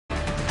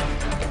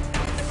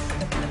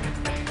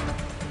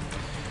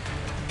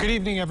Good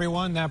evening,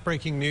 everyone. That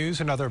breaking news,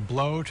 another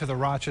blow to the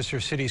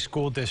Rochester City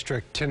School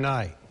District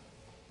tonight.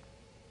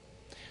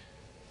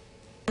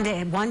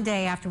 One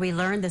day after we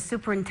learned the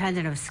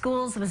superintendent of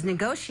schools was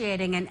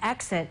negotiating an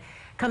exit,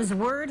 comes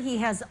word he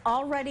has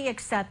already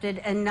accepted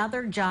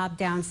another job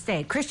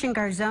downstate. Christian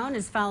Garzone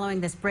is following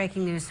this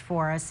breaking news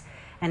for us,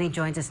 and he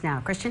joins us now.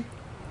 Christian?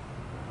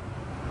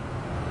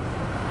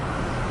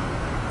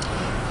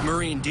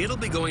 Maureen, Dade will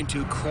be going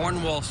to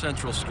Cornwall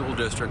Central School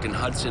District in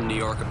Hudson, New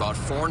York, about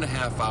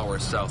 4.5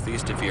 hours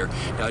southeast of here.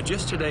 Now,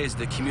 just today as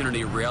the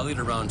community rallied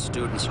around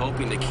students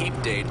hoping to keep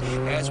Dade,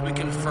 as we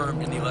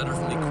confirmed in the letter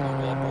from the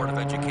Cornwall Board of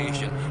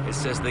Education, it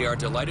says they are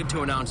delighted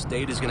to announce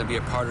Dade is going to be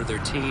a part of their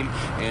team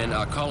and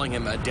calling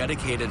him a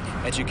dedicated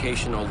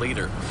educational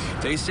leader.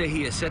 They say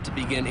he is set to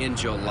begin in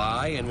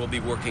July and will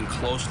be working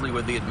closely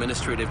with the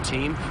administrative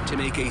team to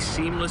make a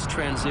seamless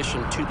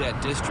transition to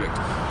that district.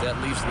 That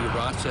leaves the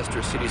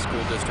Rochester City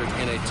School District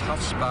in a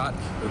tough spot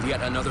with yet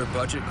another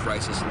budget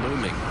crisis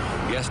looming.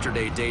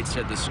 Yesterday, Dade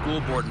said the school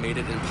board made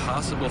it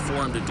impossible for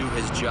him to do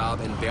his job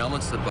and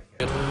balance the budget.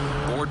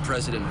 Board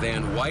President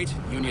Van White,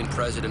 Union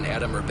President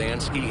Adam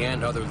Urbanski,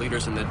 and other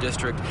leaders in the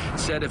district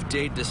said if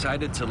Dade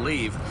decided to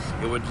leave,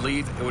 it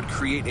would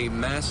create a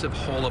massive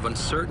hole of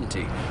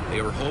uncertainty.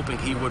 They were hoping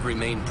he would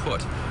remain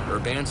put.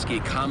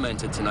 Urbanski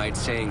commented tonight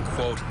saying,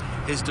 quote,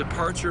 "His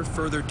departure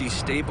further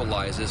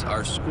destabilizes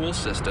our school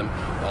system,"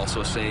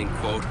 also saying,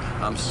 quote,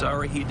 "I'm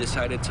sorry he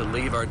decided to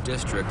leave our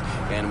district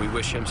and we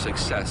wish him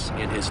success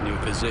in his new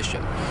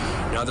position."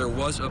 Now, there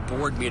was a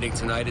board meeting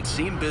tonight. It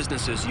seemed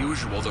business as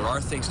usual. There are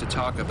things to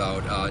talk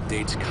about,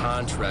 Dade's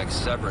contract,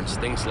 severance,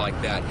 things like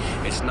that.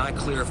 It's not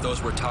clear if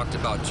those were talked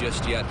about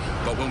just yet,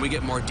 but when we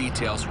get more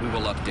details, we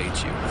will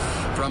update you.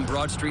 From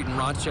Broad Street in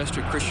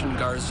Rochester, Christian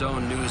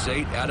Garzone, News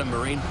 8. Adam,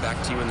 Marine,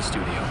 back to you in the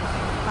studio.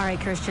 All right,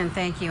 Christian,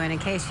 thank you. And in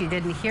case you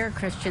didn't hear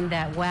Christian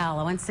that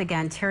well, once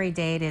again, Terry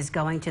Dade is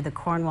going to the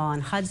Cornwall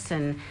and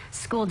Hudson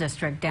School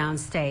District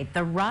downstate.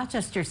 The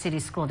Rochester City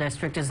School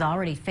District is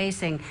already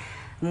facing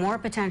more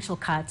potential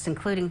cuts,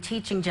 including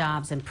teaching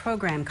jobs and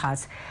program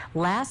cuts.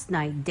 Last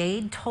night,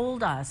 Dade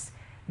told us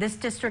this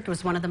district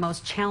was one of the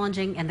most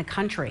challenging in the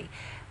country.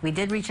 We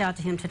did reach out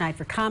to him tonight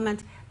for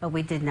comment, but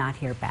we did not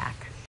hear back.